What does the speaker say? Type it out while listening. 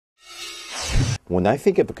When I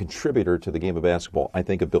think of a contributor to the game of basketball, I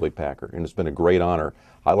think of Billy Packer, and it's been a great honor.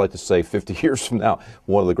 I like to say 50 years from now,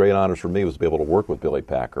 one of the great honors for me was to be able to work with Billy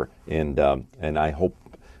Packer, and I hope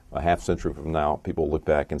a half century from now people look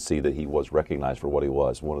back and see that he was recognized for what he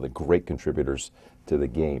was, one of the great contributors to the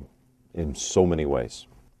game in so many ways.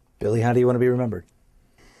 Billy, how do you want to be remembered?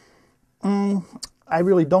 I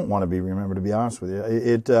really don't want to be remembered, to be honest with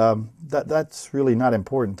you. That's really not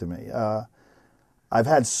important to me. I've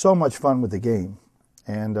had so much fun with the game,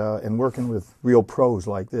 and working with real pros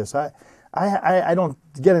like this. I don't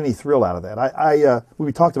get any thrill out of that.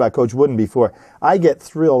 We talked about Coach Wooden before. I get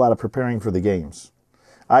thrill out of preparing for the games.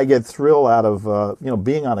 I get thrill out of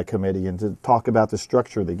being on a committee and to talk about the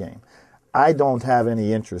structure of the game. I don't have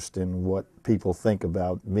any interest in what people think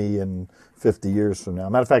about me in 50 years from now.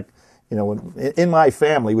 Matter of fact, in my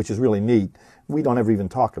family, which is really neat, we don't ever even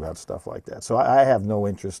talk about stuff like that. So I have no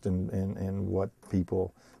interest in what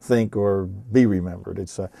people think or be remembered.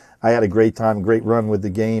 I had a great time, great run with the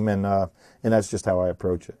game, and that's just how I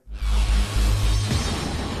approach it.